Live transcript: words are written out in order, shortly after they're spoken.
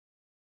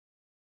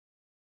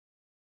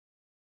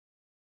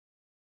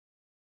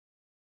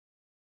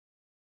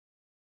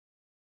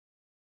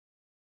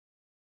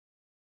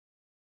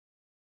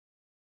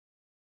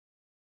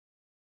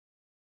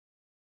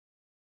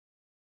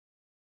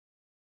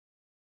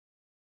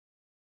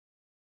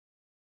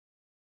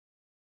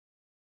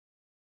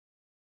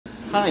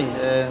Hi,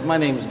 my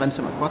name is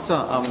Vincent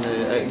McWhirter. I'm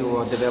the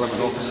Outdoor Development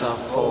Officer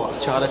for a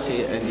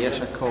charity in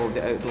Ayrshire called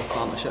the Outdoor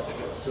Partnership.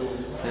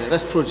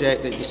 This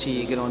project that you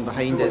see going on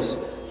behind us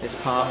is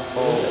part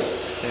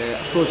of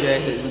a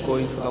project that's been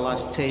going for the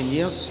last 10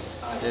 years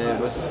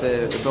with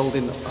the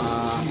building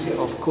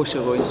of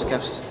coastal rowing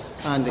skiffs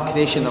and the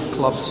creation of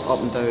clubs up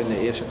and down the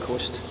Ayrshire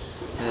coast.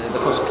 The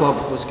first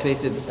club was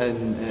created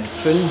in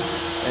Troon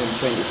in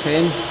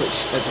 2010, which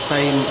at the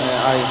time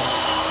I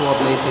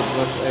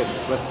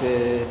collaborated with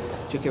the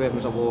Duke of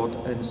Edinburgh Award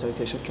in South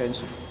Ayrshire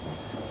Council.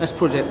 This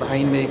project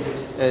behind me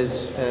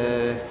is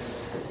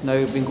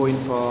now been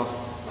going for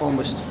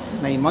almost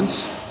 9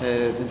 months.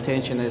 The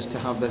intention is to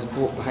have this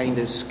boat behind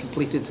us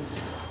completed,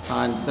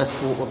 and this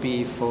boat will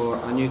be for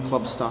a new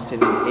club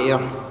starting in Ayr.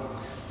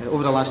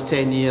 Over the last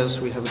 10 years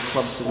we have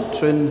clubs in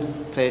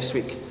Troon,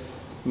 Prestwick,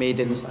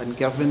 Maiden and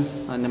Girvan,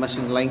 and the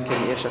missing link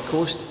in the Ayrshire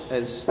coast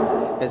is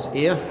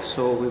Ayr,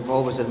 so we've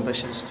always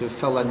ambitions to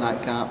fill in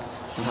that gap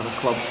and have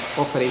a club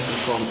operating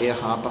from Ayr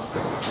Harbour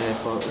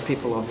for the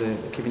people of the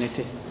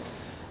community.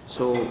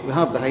 So we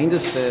have behind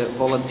us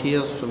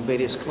volunteers from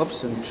various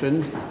clubs in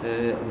Troon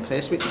and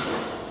Prestwick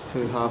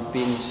who have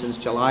been since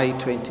July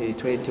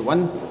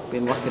 2021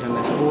 been working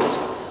on this boat.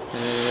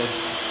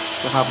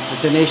 We have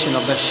the donation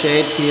of this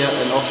shed here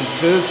in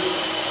Auchenprove,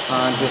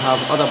 and we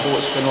have other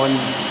boats going on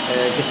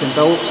getting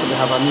built. So we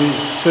have a new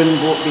Troon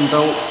boat being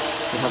built,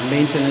 we have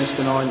maintenance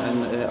going on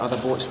and other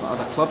boats from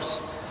other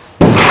clubs.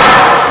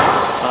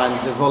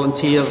 And the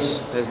volunteers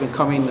have been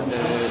coming in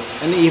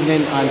the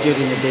evening and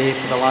during the day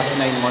for the last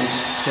 9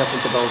 months helping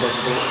to build this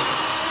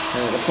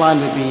boat. The plan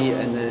would be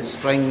in the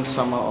spring,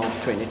 summer of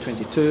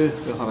 2022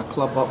 we'll have a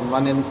club up and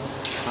running,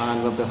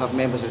 and we'll have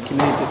members of the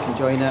community that can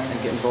join it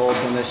and get involved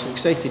in this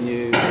exciting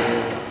new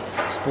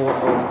sport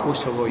of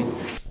coastal rowing.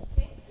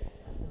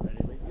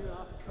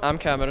 I'm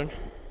Cameron.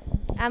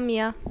 I'm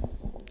Mia.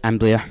 I'm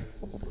Blair.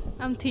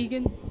 I'm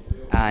Tegan.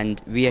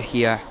 And we are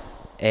here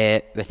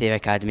with Ayr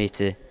Academy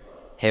to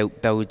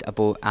help build a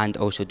boat and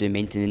also do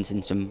maintenance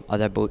in some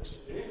other boats.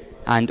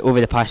 And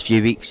over the past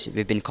few weeks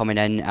we've been coming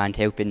in and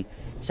helping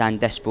sand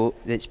this boat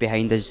that's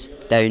behind us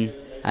down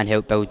and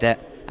help build it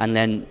and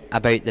learn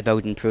about the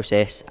building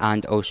process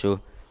and also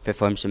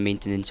perform some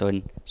maintenance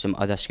on some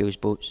other schools'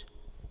 boats.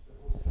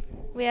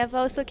 We have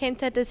also came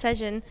to a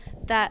decision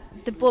that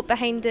the boat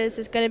behind us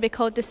is going to be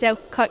called the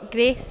Selkirk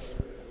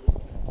Grace.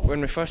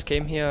 When we first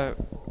came here,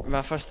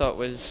 my first thought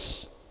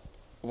was,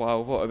 wow,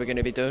 what are we going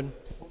to be doing?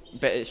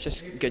 But it's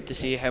just good to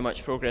see how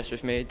much progress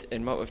we've made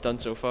and what we've done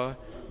so far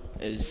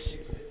is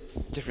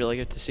just really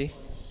good to see.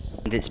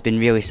 And it's been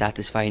really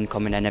satisfying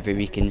coming in every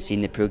week and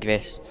seeing the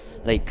progress.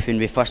 Like when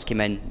we first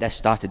came in, this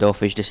started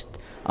off as just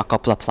a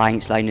couple of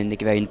planks lying in the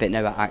ground, but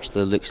now it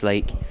actually looks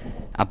like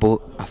a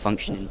boat, a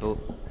functioning boat.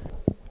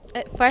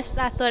 At first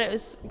I thought it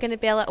was going to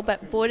be a little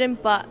bit boring,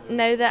 but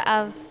now that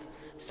I've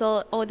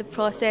saw all the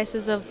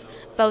processes of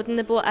building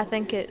the boat, I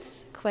think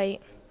it's quite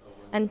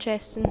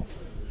interesting.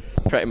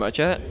 Pretty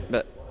much it,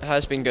 but it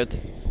has been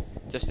good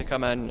just to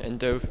come in and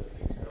do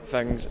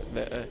things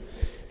that are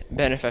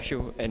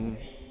beneficial and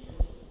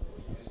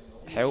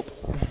help.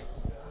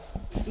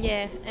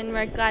 Yeah, and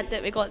we're glad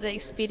that we got the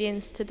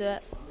experience to do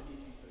it.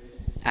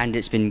 And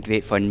it's been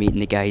great fun meeting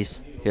the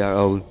guys who are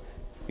all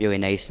really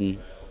nice and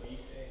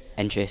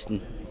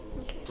interesting.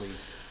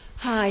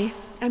 Hi,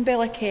 I'm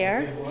Bella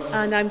Kerr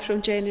and I'm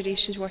from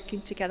Generations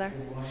Working Together,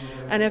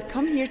 and I've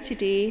come here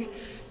today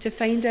to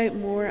find out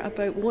more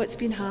about what's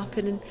been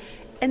happening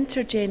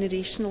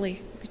intergenerationally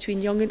between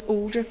young and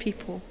older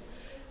people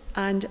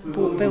and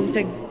boat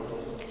building.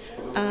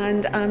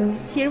 And I'm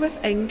here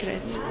with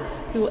Ingrid,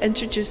 who will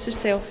introduce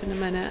herself in a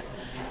minute,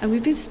 and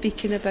we've been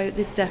speaking about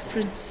the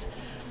difference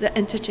that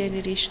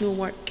intergenerational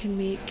work can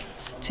make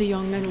to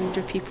young and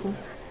older people.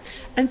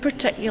 In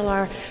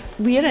particular,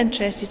 we are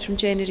interested from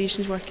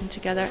Generations Working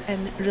Together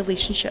in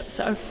relationships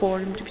that are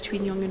formed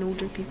between young and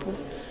older people.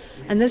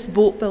 And this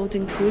boat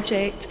building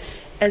project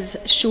is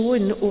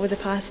shown over the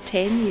past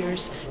 10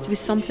 years to be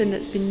something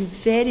that's been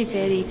very,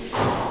 very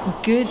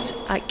good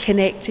at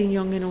connecting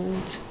young and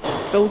old,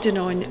 building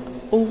on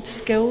old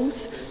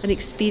skills and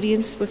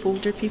experience with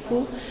older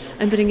people,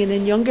 and bringing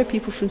in younger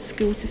people from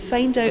school to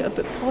find out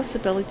about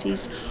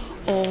possibilities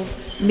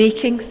of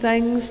making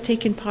things,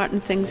 taking part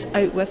in things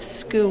out with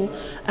school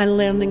and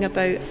learning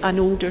about an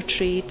older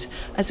trade,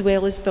 as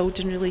well as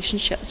building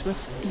relationships with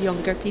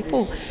younger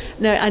people.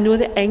 Now, I know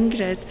that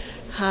Ingrid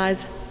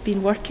has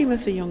been working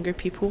with the younger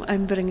people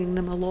and bringing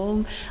them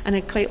along, and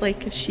I'd quite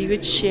like if she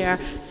would share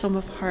some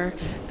of her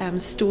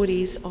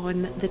stories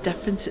on the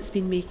difference it's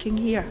been making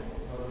here.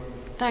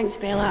 Thanks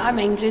Bella, I'm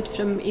Ingrid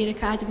from Ayr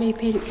Academy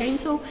Parent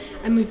Council,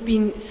 and we've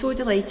been so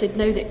delighted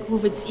now that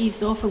COVID's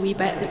eased off a wee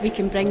bit that we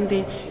can bring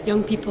the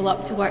young people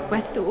up to work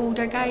with the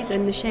older guys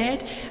in the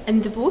shed,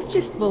 and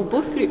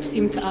both groups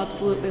seem to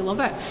absolutely love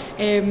it.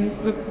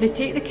 They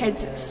take the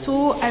kids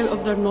so out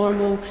of their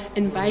normal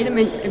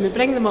environment and we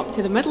bring them up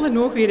to the middle of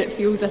nowhere, it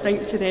feels, I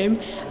think, to them,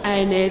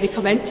 and they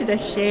come into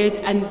this shed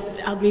and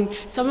I mean,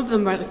 some of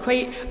them are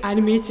quite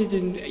animated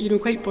and, you know,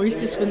 quite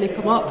boisterous when they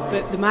come up,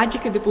 but the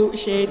magic of the boat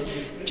shed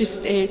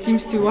just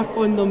seems to work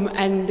on them,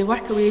 and they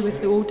work away with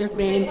the older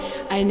men,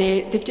 and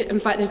in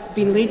fact there's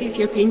been ladies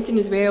here painting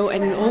as well,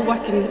 and all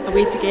working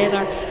away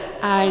together,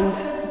 and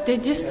they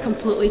just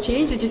completely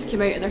changed. They just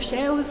came out of their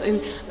shells,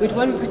 and we had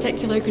one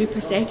particular group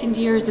of second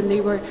years, and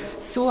they were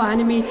so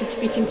animated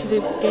speaking to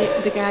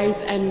the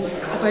guys and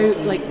about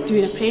like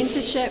doing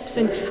apprenticeships,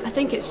 and I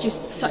think it's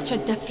just such a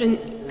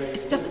different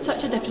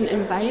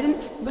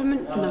environment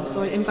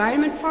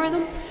for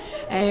them,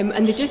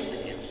 and they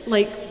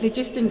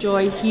just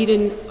enjoy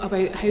hearing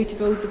about how to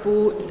build the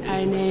boat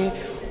and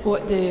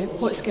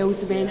what skills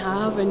the men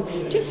have,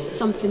 and just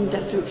something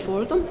different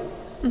for them.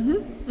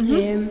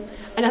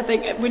 And I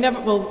think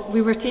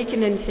we were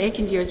taking in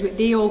second years, but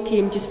they all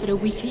came just for a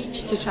week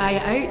each to try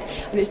it out,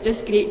 and it's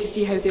just great to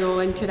see how they all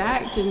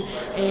interact. And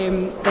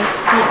this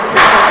group that we've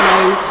got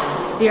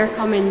now, they're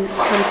coming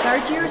from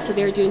third year, so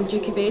they're doing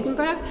Duke of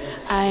Edinburgh,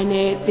 and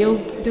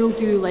they'll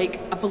do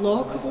like a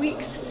block of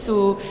weeks.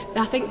 So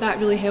I think that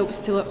really helps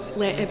to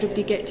let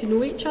everybody get to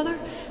know each other,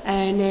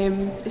 and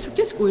it's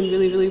just going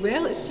really, really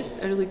well. It's just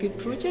a really good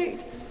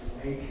project.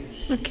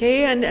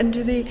 Okay, and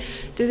do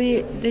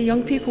the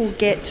young people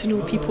get to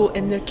know people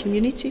in their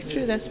community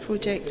through this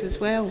project as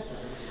well?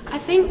 I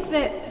think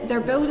that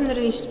they're building the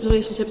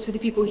relationships with the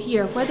people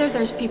here, whether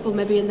there's people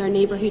maybe in their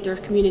neighbourhood or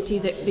community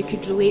that they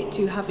could relate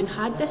to having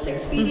had this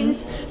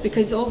experience,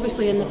 because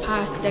obviously in the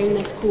past down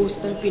this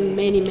coast there have been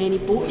many, many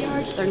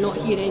boatyards. They're not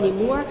here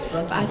anymore,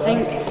 but I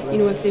think, you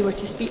know, if they were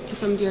to speak to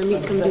somebody or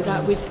meet somebody,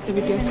 there would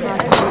be a spark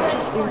of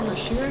interest there for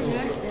sure,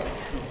 yeah.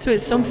 So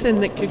it's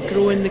something that could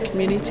grow in the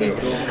community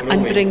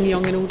and bring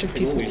young and older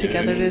people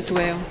together as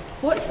well.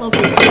 What's lovely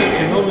is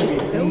it's not just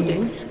the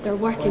building, they're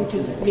working to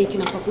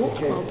making up a boat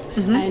club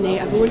and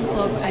a rowing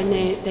club, and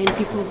then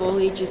people of all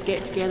ages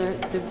get together.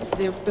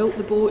 They've built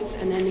the boats,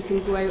 and then they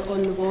can go out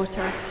on the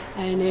water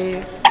and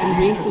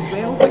race as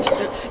well, which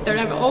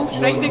they're all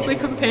frighteningly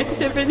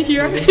competitive in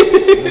here.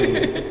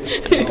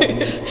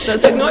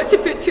 That's not to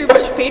put too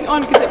much paint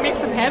on, because it makes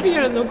them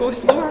heavier and they'll go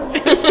slower.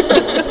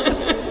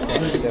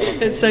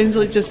 It sounds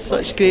like just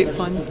such great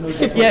fun.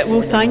 Yeah,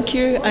 well, thank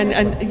you,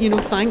 and you know,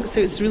 thanks.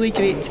 It's really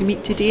great to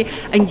meet today,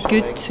 and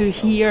good to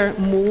hear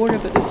more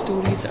about the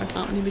stories that are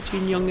happening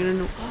between younger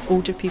and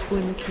older people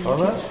in the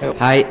communities.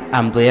 Hi,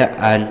 I'm Blair,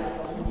 and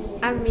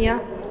I'm Mia.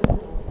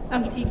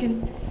 I'm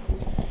Tegan.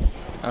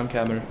 I'm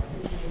Cameron.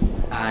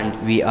 and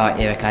we are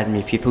Ayrshire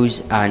Academy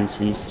pupils, and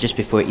since just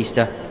before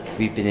Easter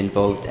we've been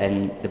involved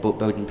in the boat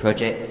building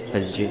project for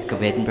the Duke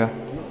of Edinburgh.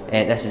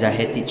 This is our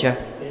head teacher,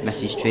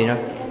 Mrs. Trainer.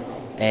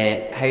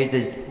 How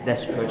does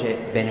this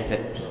project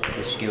benefit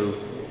the school,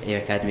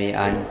 Ayrshire Academy,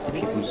 and the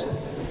pupils?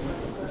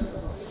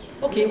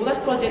 Okay, well, this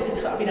project has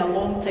been a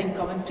long time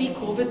coming.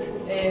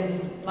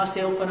 Pre-COVID,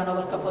 myself and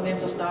another couple of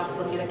members of staff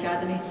from Ayrshire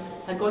Academy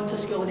had gone to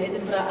school in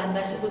Edinburgh, and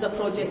this was a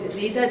project that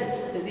they did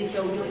that they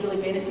felt really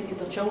benefited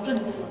their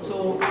children.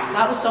 So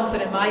that was something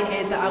in my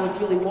head that I would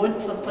really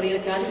want for Ayrshire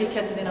Academy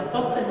kids, and then I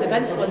bumped into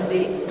Vince one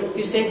day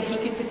who said he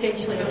could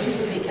potentially help us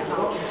to make it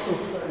happen. So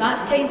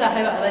that's kind of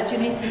how it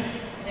originated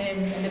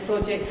in the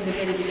project from the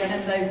very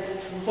beginning. Now,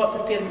 we've worked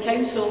with Parent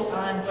Council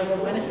and with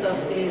our Minister,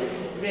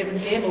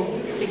 Reverend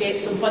Gemmell, to get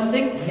some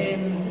funding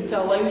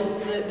to allow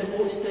the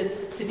boats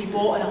to be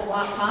bought in a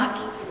flat pack,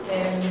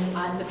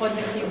 and the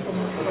funding came from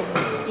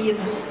Ian,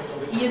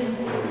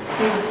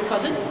 David's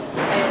cousin,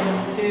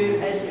 who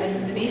is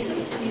in the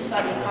Masons. He's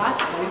sadly passed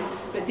now,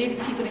 but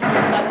David's keeping in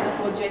contact with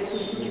the project so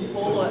he can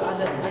follow it as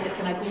it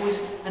kind of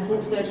goes, and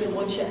hopefully as we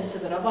launch it into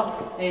the river.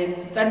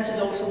 Vince has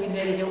also been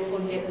very helpful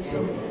in getting us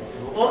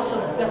lots of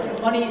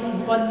different monies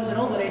and funds and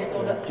all the rest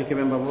of it. Duke of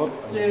Edinburgh Award?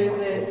 Through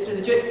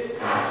the Duke. Duke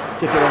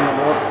of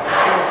Edinburgh Award.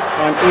 Yes.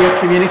 And Ayr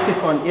Community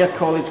Fund, Ayr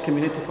College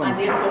Community Fund. And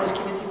Ayr College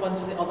Community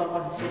Funds is the other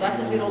one. So this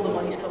is where all the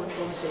money's coming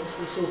from,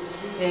 essentially. So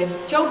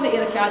children at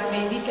Ayr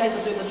Academy, these guys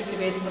are doing the Duke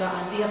of Edinburgh,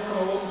 and they have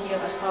come along here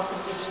as part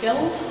of their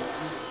skills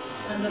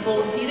and their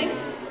volunteering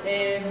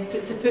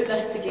to put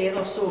this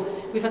together. So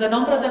we've had a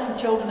number of different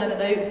children in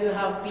and out who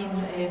have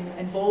been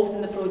involved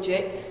in the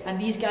project, and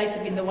these guys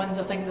have been the ones,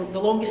 I think, the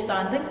longest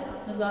standing.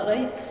 Is that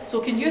right? So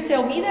can you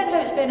tell me then how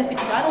it's benefited?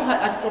 I know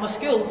as from a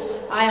school,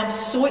 I am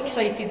so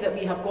excited that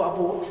we have got a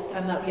boat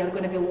and that we are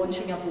going to be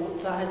launching a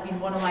boat. That has been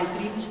one of my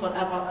dreams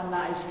forever, and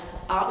that is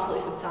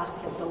absolutely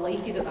fantastic. I'm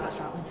delighted that that's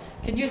happening.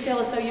 Can you tell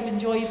us how you've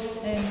enjoyed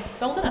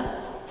building it?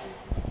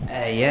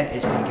 Yeah,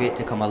 it's been great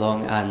to come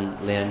along and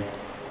learn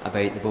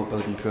about the boat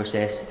building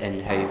process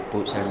and how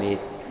boats are made,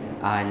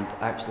 and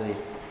actually,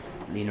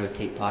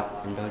 take part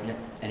in building it.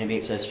 And it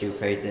makes us feel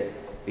proud that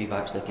we've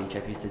actually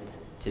contributed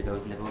to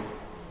building the boat.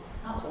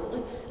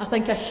 Absolutely. I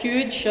think a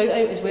huge shout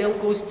out as well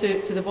goes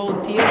to the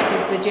volunteers,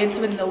 the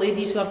gentlemen and the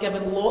ladies who have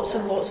given lots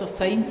and lots of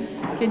time.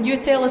 Can you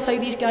tell us how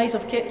these guys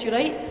have kept you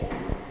right?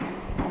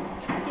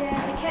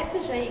 Yeah, they kept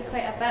us right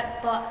quite a bit,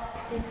 but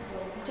they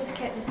just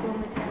kept us going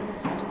with telling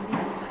us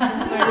stories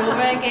over and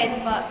over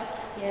again. But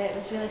yeah, it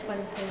was really fun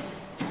to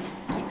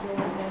keep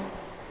going with them.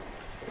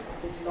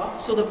 Good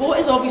stuff. So the boat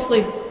is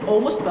obviously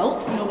almost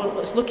built. You know,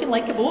 it's looking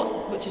like a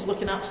boat, which is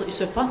looking absolutely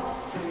super.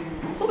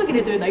 What are we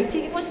going to do now,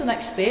 Tegan? What's the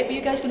next step? Are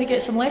you guys going to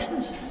get some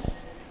lessons?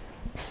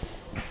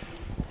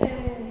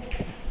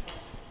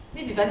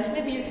 Maybe Vince,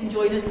 maybe you can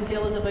join us and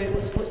tell us about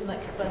what's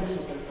next,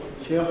 Vince.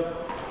 Sure.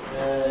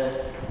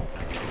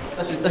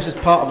 This is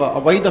part of a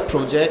wider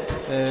project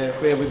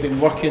where we've been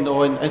working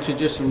on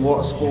introducing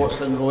water sports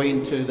and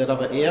rowing to the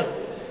River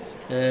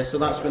Ayr. So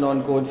that's been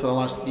ongoing for the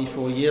last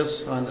 3-4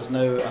 years, and there's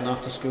now an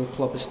after-school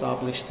club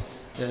established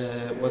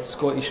with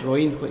Scottish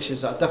rowing, which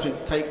is a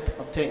different type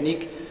of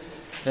technique.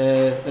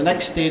 The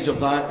next stage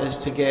of that is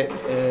to get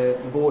the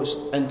boats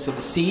into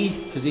the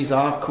sea, because these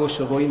are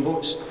coastal rowing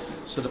boats.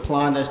 So the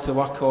plan is to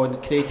work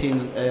on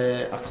creating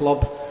a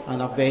club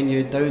and a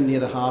venue down near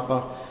the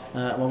harbour.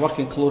 We're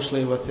working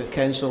closely with the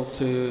council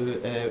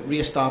to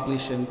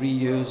re-establish and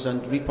reuse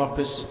and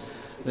repurpose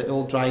the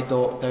old dry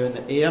dock down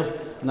at Ayr,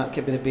 and that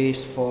could be the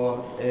base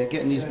for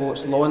getting these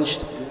boats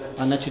launched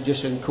and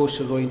introducing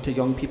coastal rowing to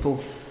young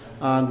people.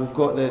 And we've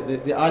got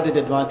the added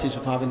advantage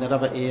of having the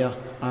River Ayr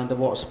and the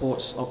water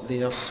sports up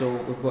there. So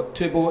we've got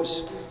 2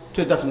 boats,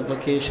 2 different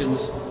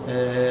locations,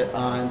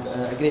 and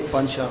a great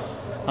bunch of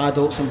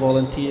adults and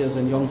volunteers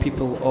and young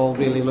people all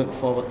really look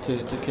forward to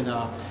kind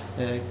of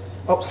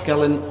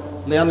upskilling,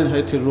 learning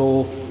how to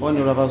row on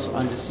the rivers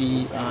and the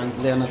sea, and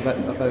learning a bit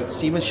about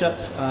seamanship,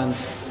 and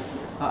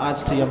that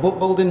adds to your boat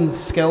building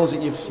skills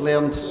that you've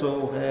learned.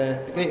 So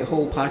a great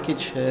whole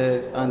package,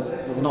 and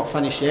we're not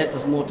finished yet,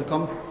 there's more to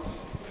come.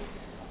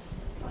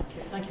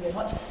 Thank you very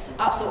much.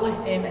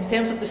 Absolutely. In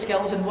terms of the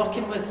skills and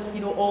working with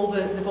all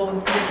the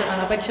volunteers,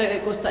 and a big shout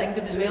out goes to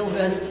Ingrid as well, who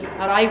has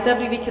arrived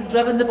every week and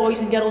driven the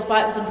boys and girls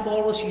backwards and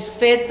forwards. She's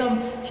fed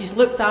them, she's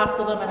looked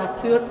after them, and her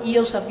poor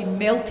ears have been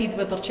melted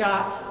with her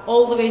chat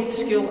all the way to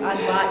school and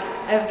back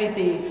every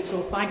day.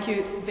 So thank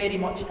you very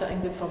much to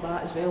Ingrid for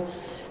that as well.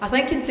 I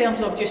think in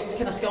terms of just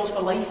kind of skills for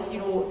life,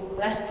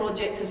 this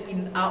project has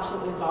been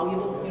absolutely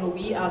valuable.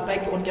 We are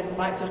big on giving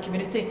back to our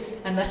community,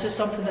 and this is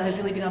something that has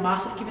really been a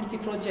massive community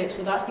project,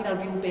 so that's been a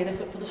real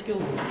benefit for the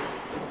school.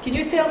 Can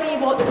you tell me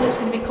what the boat's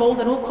going to be called?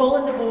 I know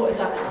calling the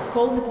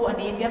boat a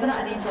name, giving it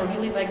a name is a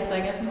really big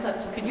thing, isn't it?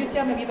 So can you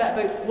tell me a wee bit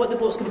about what the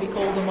boat's going to be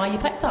called and why you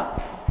picked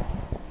that?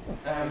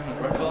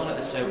 We're calling it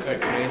the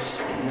Selkirk Grace.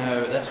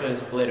 Now, this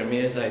was Blair and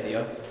Mia's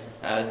idea,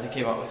 as they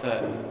came up with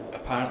it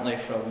apparently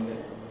from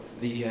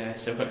the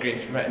Selkirk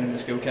Grace written in the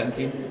school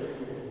canteen,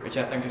 which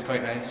I think is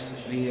quite nice.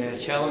 The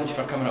challenge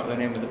for coming up with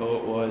the name of the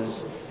boat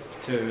was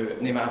to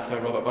name it after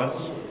Robert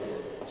Burns,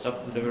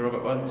 something to do with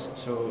Robert Burns,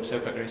 so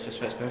Selkirk Grace just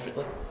fits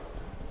perfectly.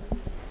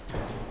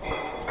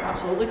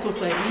 Absolutely,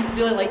 totally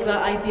agree. Really like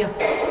that idea.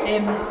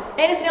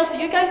 Anything else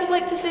that you guys would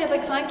like to say? A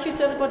big thank you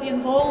to everybody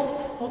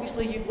involved.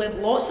 Obviously you've learnt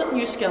lots of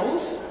new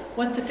skills,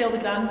 one to tell the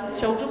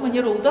grandchildren when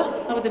you're older,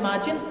 I would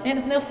imagine.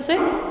 Anything else to say?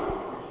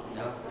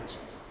 No,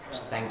 just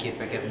thank you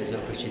for giving us the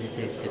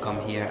opportunity to come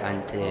here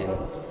and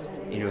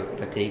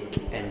partake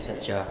in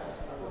such an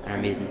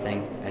amazing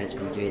thing, and it's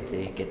been great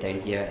to get down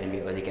here and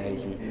meet all the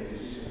guys and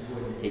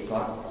take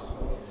part.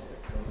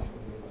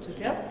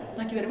 Super,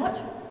 thank you very much.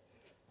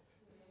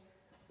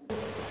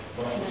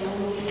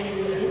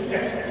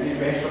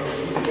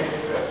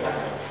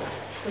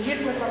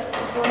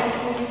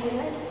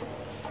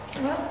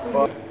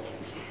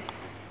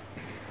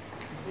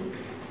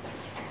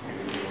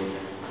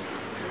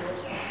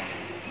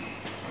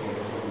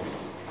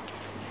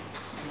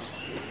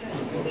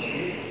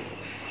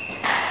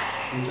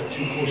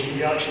 Too close to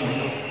the action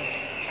here.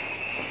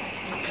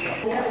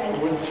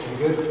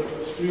 Good.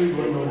 Screwed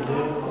one on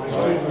there.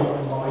 Screwed one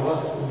on the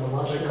last.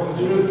 They come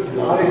through.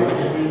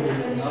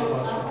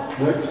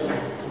 Next.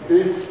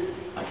 Okay.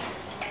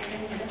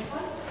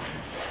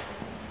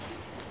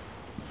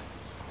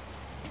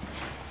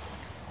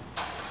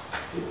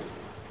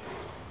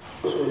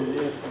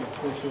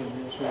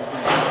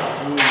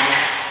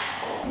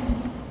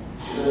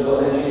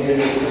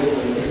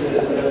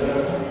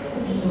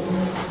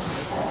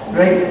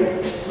 Right,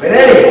 we're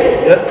ready?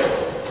 Yep.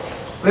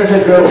 Where's the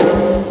drill?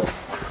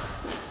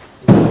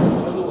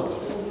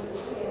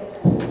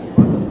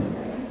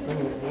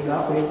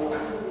 That way.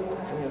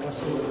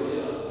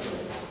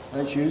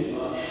 That's you.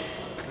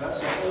 That's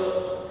it.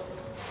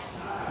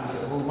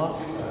 Hold mark.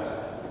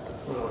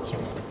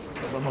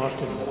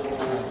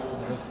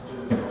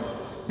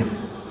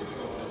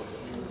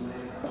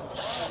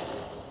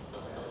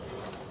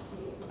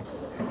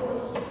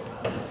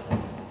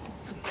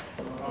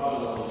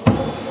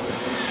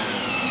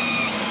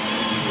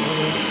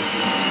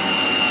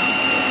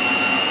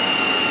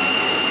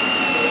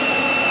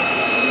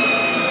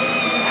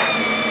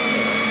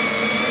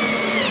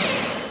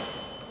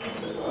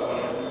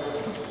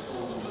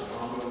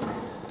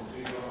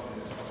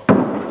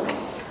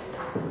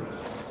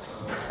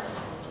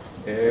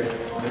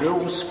 The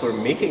rules for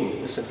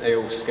making the St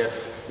Isle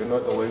skiff, you're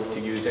not allowed to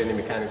use any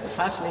mechanical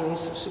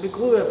fastenings, so we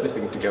glue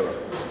everything together.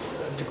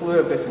 To glue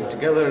everything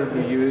together,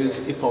 we use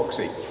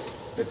epoxy.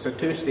 It's a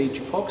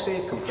 2-stage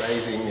epoxy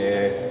comprising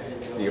the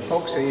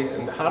epoxy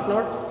and the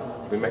hardener.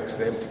 We mix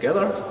them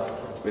together,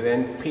 We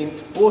then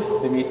paint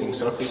both the mating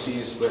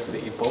surfaces with the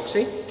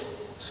epoxy,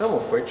 some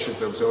of which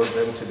is absorbed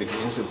into the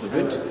grains of the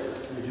wood.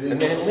 And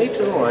then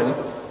later on,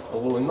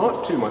 although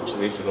not too much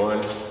later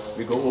on,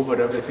 we go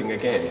over everything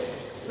again.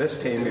 This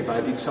time we've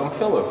added some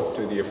filler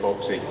to the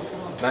epoxy.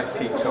 That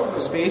takes up the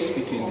space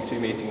between the two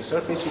mating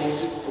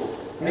surfaces,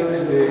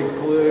 makes the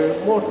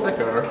glue more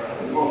thicker,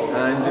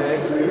 and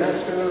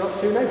that's where we're up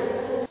to now.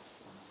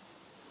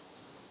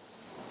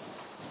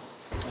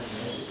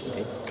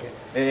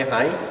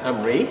 Hi,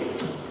 I'm Ray.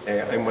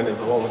 I'm one of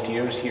the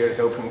volunteers here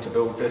helping to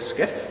build this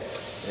skiff.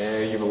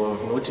 You will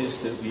have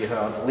noticed that we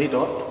have laid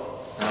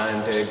up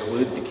and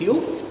glued the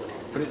keel,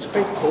 but it's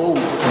quite cold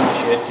in the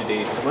shed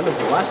today, so one of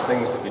the last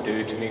things that we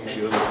do to make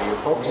sure that the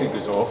epoxy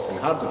goes off and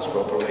hardens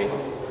properly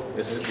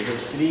is that we have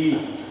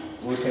 3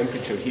 low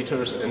temperature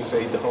heaters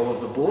inside the hull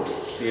of the boat.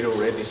 They're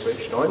already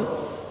switched on.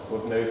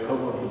 We've now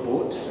covered the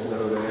boat in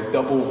our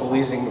double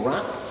glazing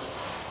wrap,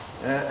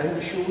 and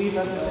we shall leave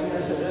everything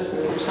as it is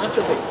until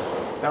Saturday.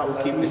 That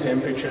will keep the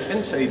temperature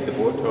inside the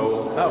boat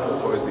hull, that will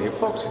cause the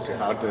epoxy to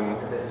harden,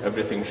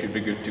 everything should be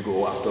good to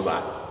go after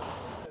that.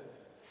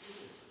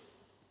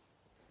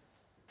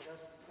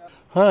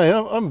 Hi,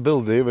 I'm Bill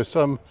Davis.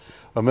 I'm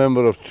a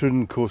member of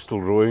Troon Coastal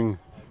Rowing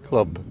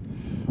Club.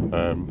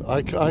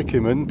 I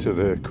came into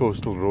the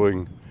coastal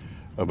rowing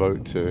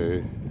about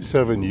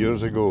 7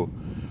 years ago.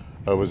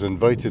 I was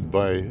invited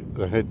by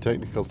the head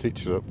technical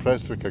teacher at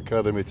Prestwick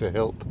Academy to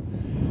help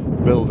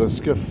build a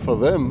skiff for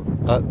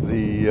them at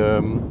the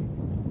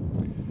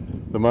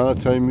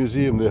Maritime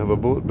Museum. They have a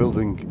boat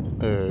building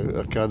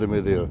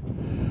academy there,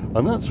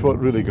 and that's what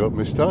really got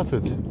me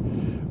started.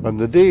 And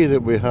the day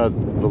that we had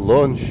the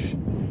launch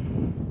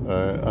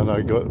and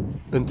I got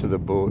into the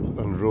boat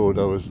and rowed,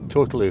 I was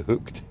totally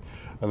hooked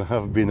and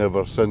have been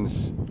ever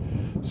since.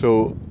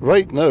 So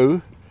right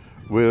now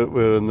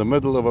we're in the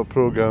middle of a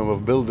program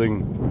of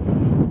building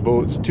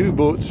boats, 2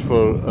 boats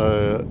for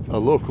a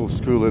local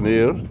school in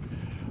Ayr,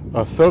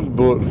 a 3rd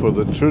boat for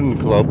the Troon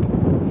Club.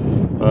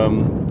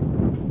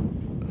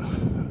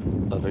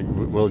 I think,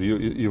 well,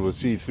 you will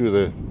see through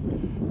the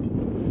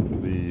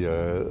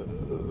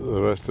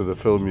rest of the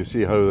film. You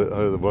see how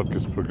the work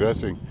is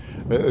progressing.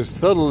 It is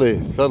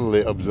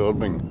thoroughly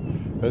absorbing.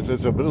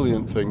 It's a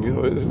brilliant thing. You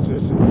know,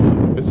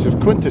 it's a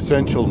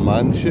quintessential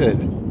man shed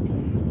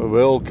where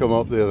we all come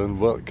up there and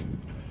work,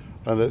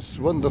 and it's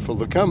wonderful.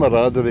 The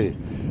camaraderie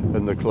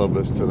in the club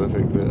is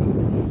terrific.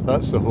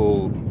 That's the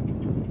whole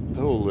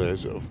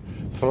sort of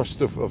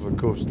thrust of the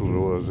coastal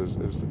rowers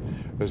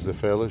is the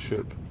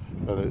fellowship.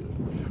 And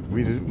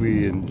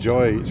we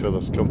enjoy each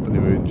other's company.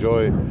 We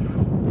enjoy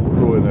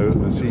going out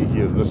in the sea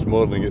here. This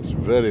morning it's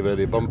very,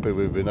 very bumpy.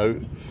 We've been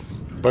out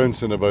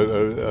bouncing about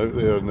out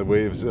there in the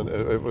waves, and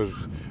it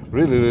was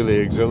really, really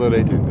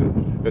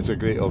exhilarating. It's a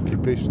great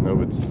occupation. I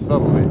would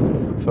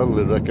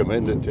thoroughly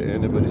recommend it to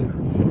anybody,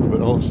 but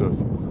also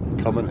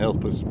come and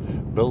help us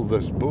build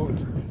this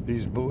boat,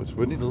 these boats.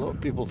 We need a lot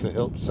of people to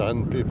help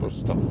sandpaper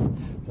stuff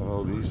and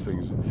all these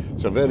things.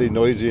 It's a very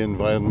noisy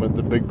environment,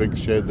 the big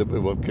shed that we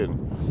work in.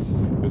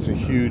 It's a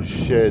huge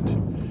shed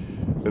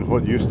in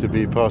what used to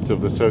be part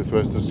of the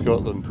Southwest of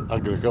Scotland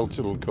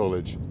Agricultural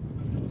College.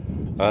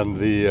 And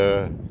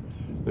the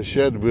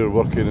shed we're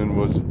working in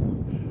was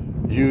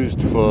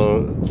used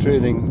for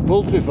training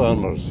poultry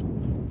farmers.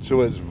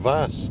 So it's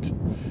vast,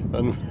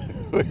 and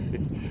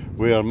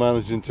we are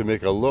managing to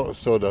make a lot of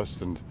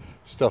sawdust and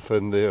stuff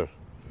in there,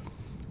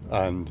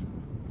 and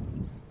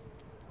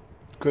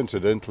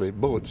coincidentally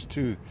boats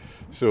too.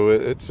 So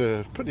it's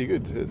pretty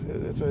good.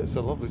 It's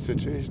a lovely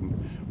situation.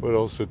 We're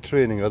also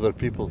training other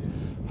people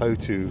how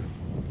to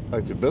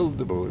build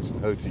the boats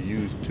and how to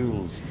use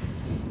tools,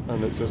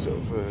 and it's a sort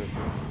of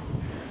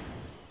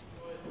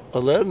a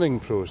learning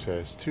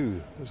process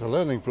too. It's a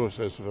learning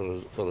process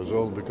for us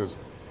all, because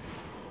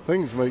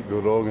things might go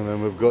wrong and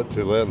then we've got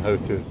to learn how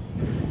to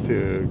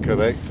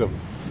correct them,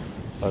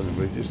 and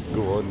we just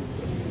go on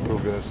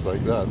progress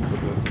like that.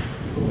 But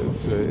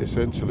it's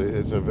essentially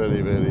it's a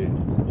very, very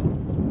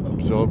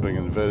absorbing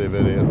and very,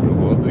 very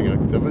rewarding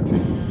activity,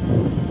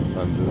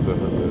 and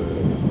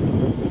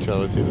the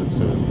charity that's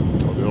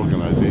or the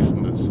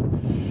organisation that's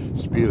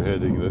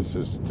spearheading this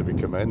is to be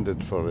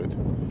commended for it.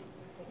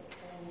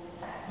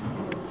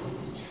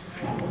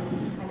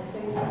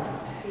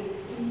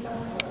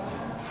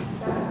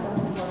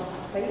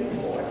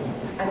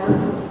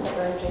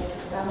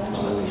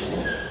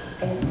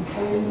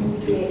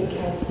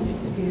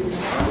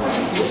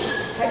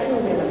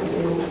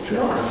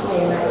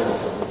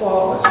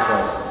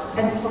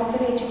 And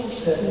proper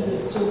education team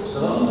is so key.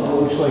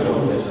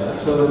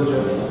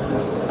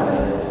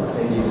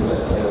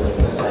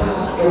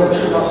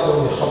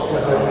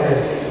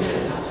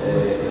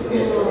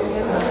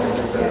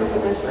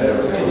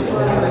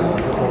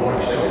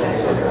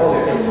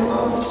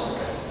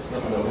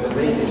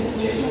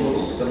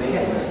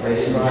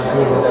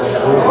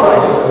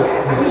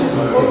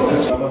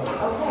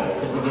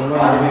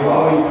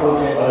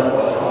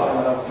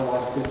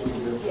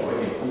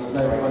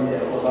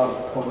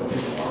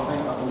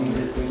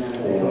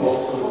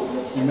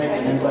 You make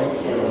an invite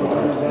for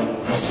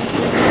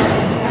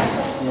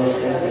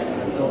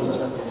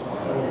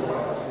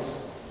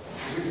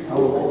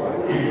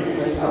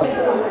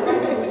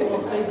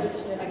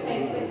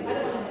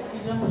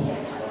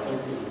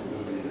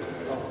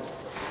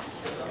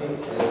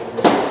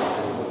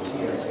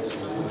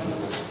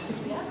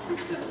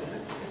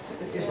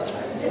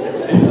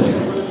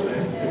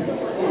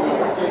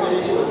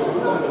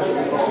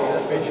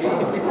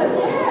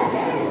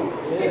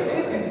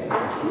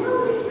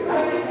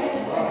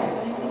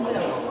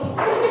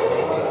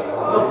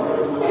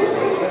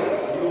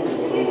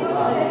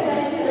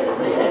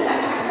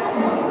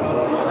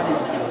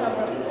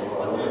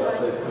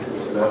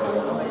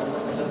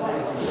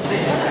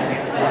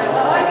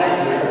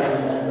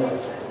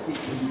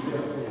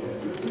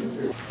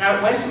Now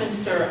at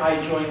Westminster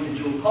I joined the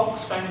Joe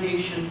Cox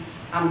Foundation,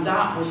 and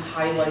that was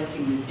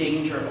highlighting the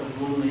danger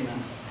of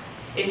loneliness.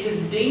 It's as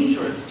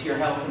dangerous to your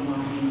health and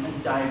well-being as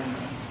diabetes,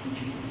 would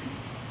you believe?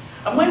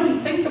 And when we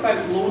think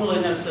about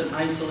loneliness and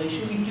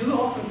isolation, we do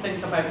often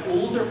think about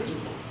older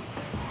people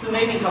who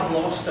maybe have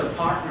lost their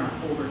partner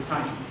over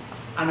time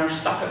and are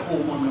stuck at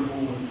home on their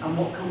own, and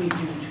what can we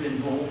do to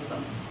involve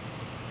them?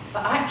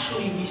 But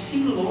actually we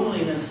see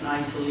loneliness and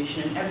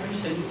isolation in every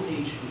single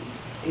age group,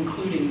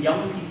 including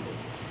young people,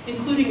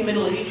 including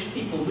middle-aged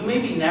people who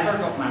maybe never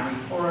got married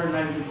or are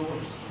now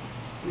divorced.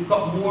 We've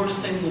got more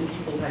single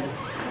people in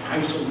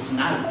households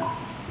now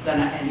than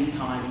at any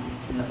time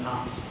in the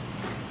past.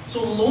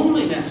 So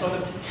loneliness, or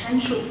the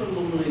potential for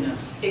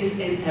loneliness, is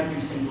in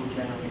every single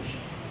generation.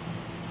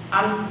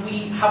 And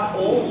we have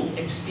all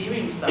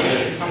experienced that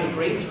to some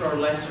greater or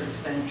lesser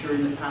extent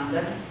during the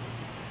pandemic.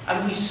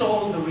 And we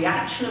saw the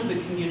reaction of the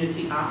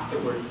community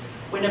afterwards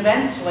when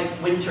events like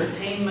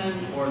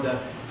Wintertainment or the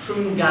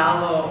Troon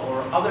Gala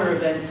or other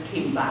events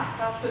came back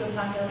after the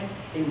pandemic.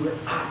 They were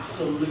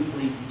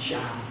absolutely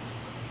jammed.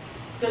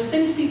 Because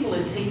things people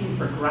had taken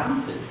for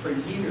granted for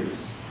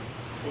years,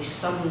 they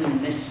suddenly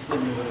missed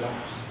when they were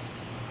lost.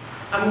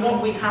 And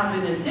what we have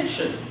in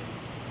addition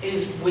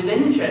is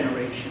within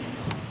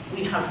generations,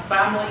 we have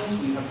families,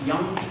 we have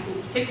young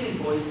people, particularly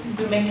boys,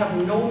 who may have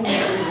no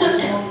male role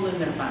model in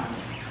their family.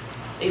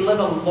 They live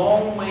a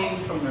long way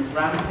from their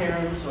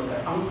grandparents or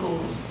their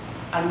uncles,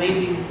 and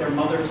maybe their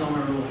mother's on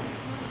her own.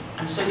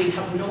 And so they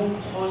have no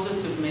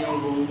positive male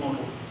role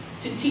model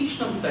to teach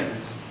them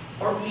things,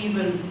 or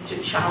even to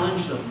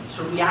challenge them,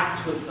 to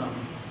react with them,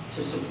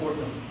 to support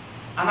them.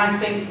 And I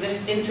think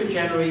this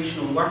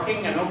intergenerational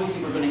working, and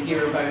obviously we're going to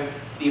hear about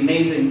the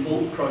amazing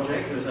boat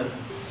project, there's a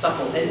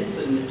subtle hint,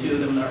 and the two of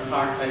them that are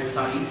parked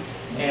outside.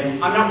 I'm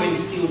not going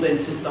to steal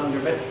Vince's thunder,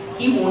 but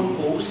he won't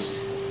boast,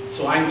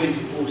 so I'm going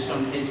to boast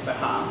on his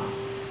behalf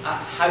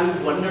at how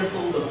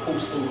wonderful the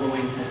coastal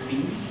rowing has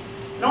been.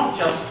 Not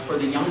just for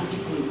the young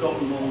people who've got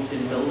involved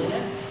in building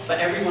it, but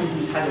everyone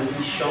who's had a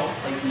wee shot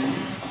like me.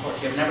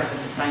 Unfortunately, I've never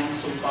had the time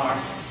so far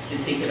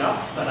to take it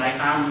up, but I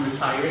am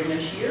retiring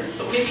this year,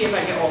 so maybe if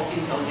I get off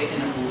things, I'll get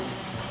in a boat.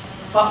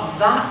 But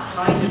that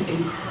kind of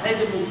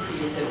incredible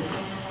creativity,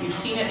 we've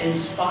seen it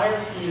inspire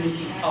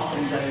communities up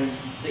and down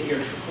the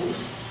Ayrshire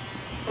coast,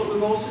 but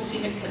we've also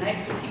seen it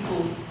connect to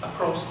people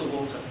across the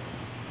water,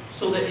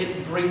 so that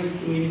it brings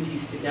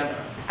communities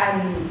together.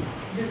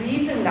 The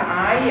reason that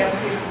I am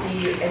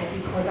here today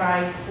is because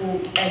I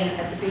spoke in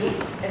a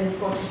debate in the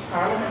Scottish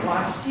Parliament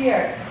last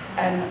year,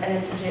 an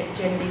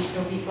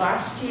intergenerational week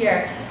last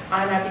year,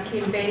 and I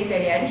became very,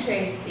 very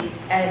interested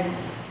in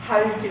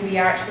how do we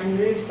actually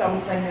move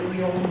something that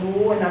we all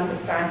know and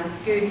understand is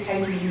good,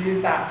 how do we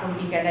move that from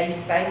being a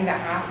nice thing that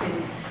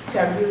happens to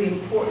a really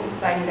important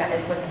thing that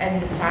is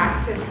within the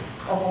practice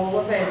of all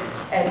of us,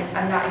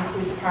 and that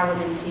includes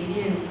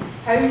parliamentarians.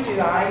 How do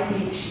I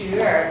make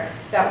sure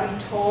that we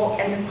talk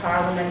in the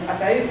Parliament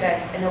about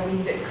this in a way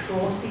that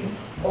crosses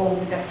all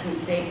the different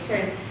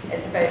sectors?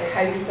 It's about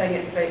housing,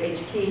 it's about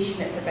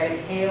education, it's about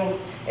health,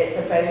 it's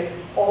about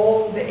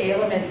all the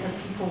elements of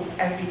people's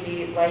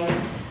everyday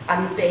life,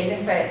 and the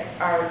benefits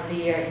are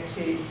there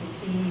to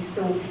see.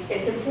 So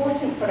it's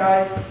important for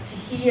us to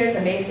hear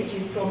the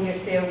messages from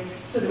yourself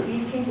so that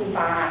we can go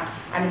back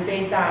and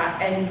embed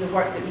that in the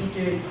work that we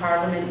do in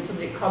Parliament, so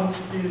that it comes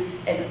through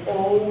in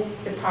all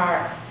the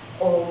parts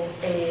of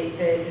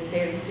the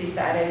services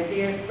that are out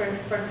there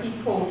for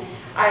people.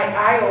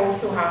 I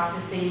also have to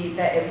say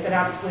that it was an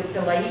absolute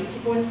delight to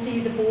go and see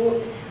the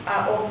boat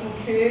at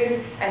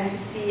Auchengrove, and to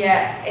see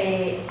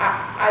it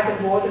as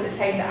it was at the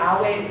time that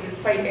I went. It was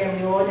quite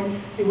early on,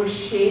 and they were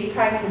shaping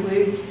the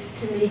wood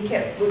to make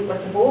it look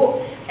like a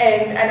boat,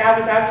 and I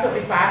was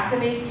absolutely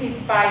fascinated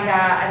by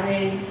that. And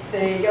then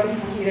the young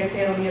people here are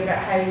telling me about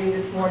how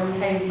this morning,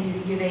 how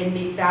you then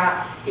make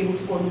that able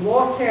to go in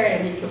water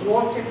and make it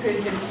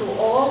waterproof, and so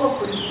all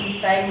of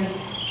these things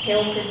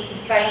help us to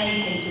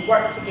think and to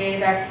work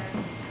together.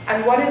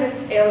 And one of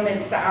the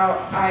elements that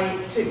I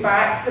took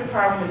back to the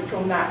Parliament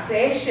from that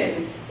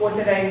session was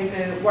around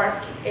the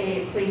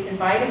workplace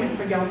environment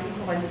for young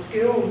people in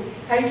schools.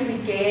 How do we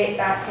get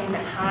that kind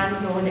of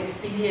hands-on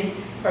experience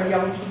for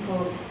young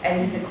people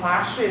in the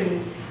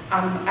classrooms?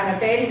 And a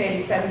very,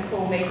 very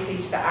simple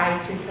message that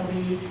I took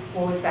away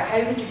was that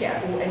how would you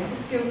get a boat into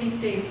school these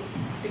days?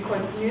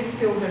 Because new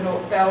schools are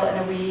not built in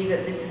a way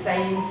that the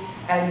design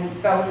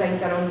and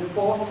buildings are on the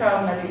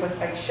bottom, maybe with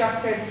big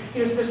shutters.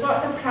 So there's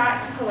lots of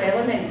practical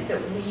elements that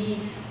we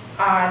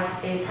as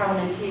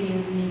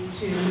parliamentarians need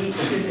to make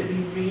sure that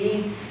we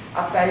raise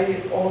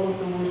about all of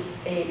those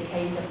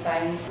kind of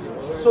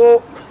things.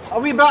 So a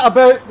wee bit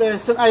about the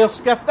St Iles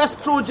Skiff. This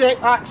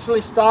project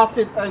actually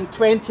started in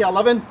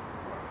 2011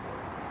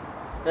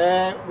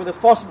 with the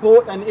first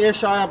boat in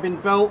Ayrshire being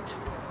built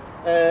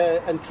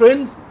in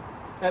Troon.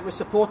 It was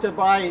supported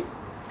by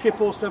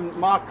pupils from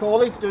my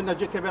college doing the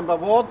Duke of Edinburgh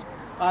Award,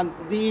 and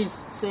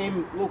these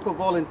same local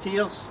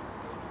volunteers,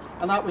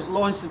 and that was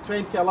launched in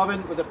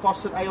 2011 with the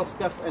first St Iles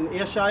Skiff in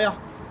Ayrshire.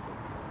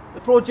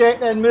 The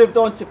project then moved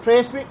on to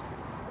Prestwick,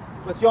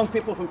 with young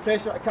people from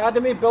Prescott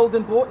Academy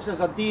building boats as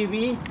a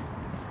DV.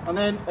 And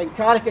then in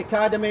Carrick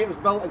Academy, it was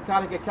built in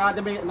Carrick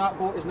Academy, and that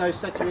boat is now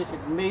situated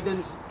in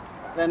Maidens.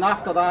 Then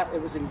after that,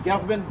 it was in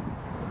Girvan.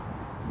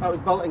 That was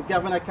built in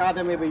Girvan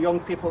Academy with young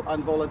people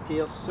and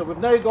volunteers. So we've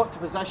now got to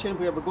a position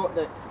where we've got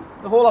the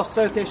whole of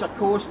South Ayrshire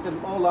coast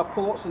and all our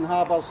ports and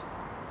harbours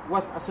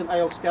with a St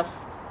Iles skiff.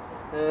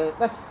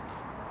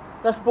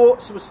 This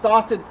boat was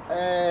started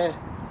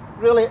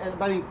really at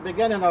the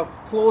beginning of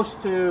close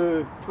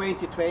to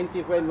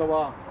 2020, when we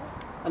were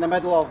in the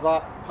middle of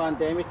that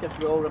pandemic, if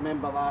you all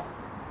remember that.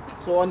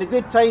 So on the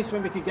good times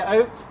when we could get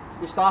out,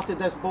 we started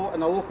this boat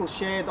in a local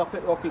shed up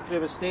at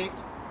Auchencrew Estate,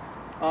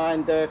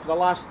 and for the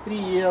last 3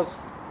 years,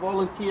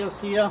 volunteers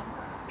here,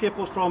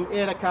 pupils from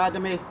Ayr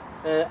Academy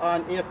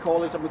and Ayr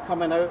College have been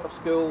coming out of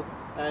school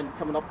and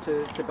coming up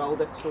to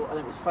build it. So, and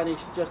it was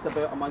finished just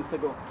about a month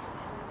ago.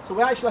 So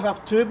we actually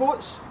have 2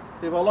 boats.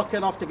 They were lucky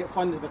enough to get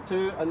funded for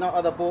 2, and that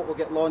other boat will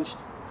get launched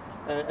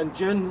in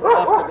June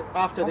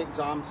after the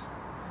exams.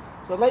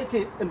 So I'd like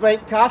to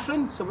invite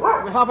Catherine. So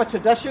we have a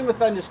tradition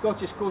within the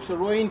Scottish Coastal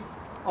Rowing.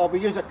 We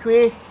use a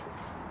quaich,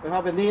 we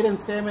have a nairing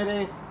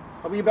ceremony,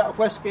 a wee bit of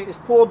whisky is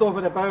poured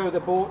over the bow of the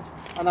boat,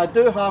 and I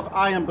do have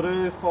iron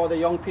brew for the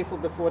young people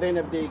before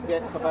anybody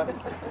gets a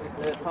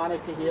bit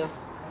panicky here.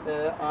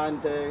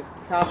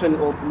 Catherine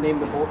will name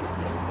the boat.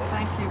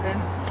 Thank you,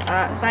 Vince.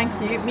 Thank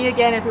you. Me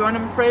again, everyone,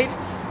 I'm afraid.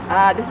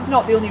 This is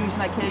not the only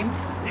reason I came.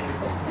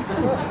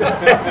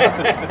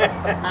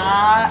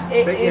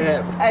 It is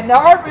an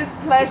enormous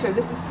pleasure.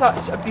 This is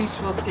such a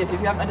beautiful skiff. If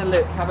you haven't had a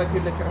look, have a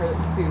good look at her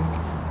soon.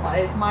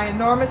 It's my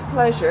enormous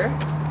pleasure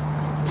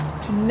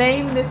to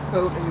name this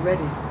boat. Are you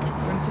ready? I'm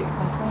going to take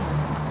one corner.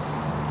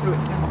 Throw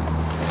it down.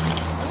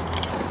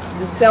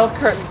 The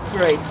Selkirk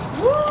Grace.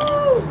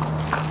 Woo!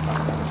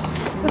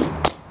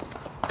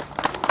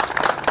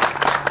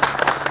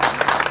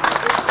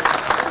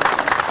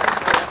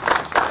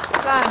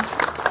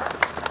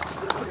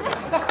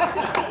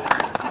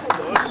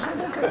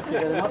 Thank you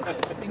very much.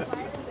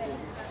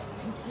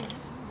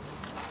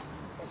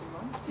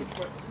 Good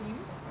work, team.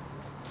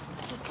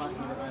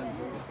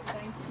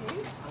 Thank you.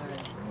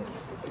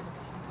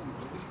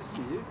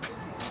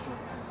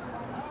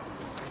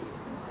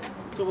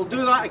 So we'll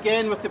do that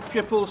again with the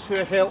pupils who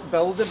helped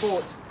build the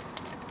boat,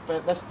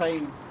 but this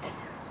time,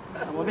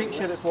 and we'll make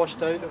sure it's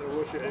washed out.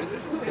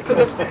 It's sort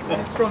of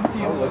strong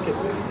fumes.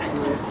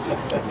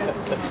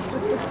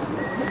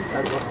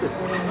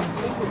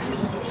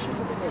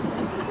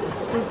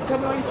 So tell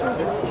me why you chose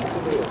it.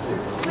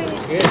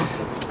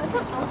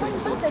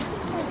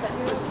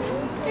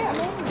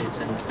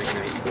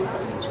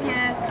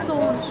 Yeah, so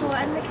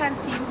in the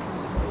canteen's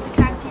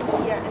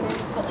here, and then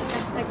you've got like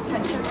this big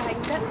picture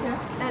behind it,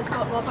 and it's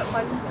got Robert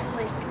Burns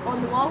like on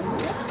the wall,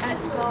 and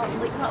it's got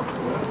like little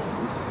quotes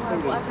or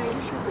whatever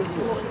he's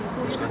wrote his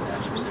quotes.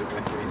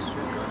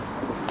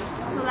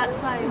 So that's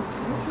why,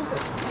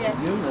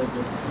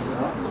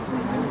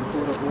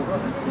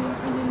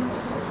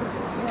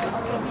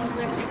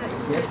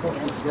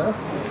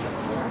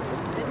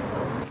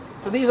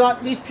 So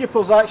these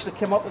pupils actually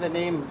came up with the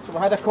name. So we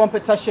had a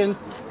competition,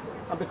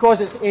 and because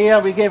it's Ayr,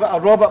 we gave it a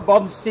Robert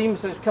Burns theme,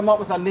 so it's come up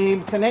with a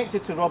name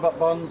connected to Robert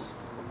Burns,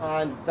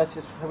 and this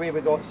is where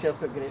we got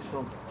Selkirk Grace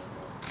from.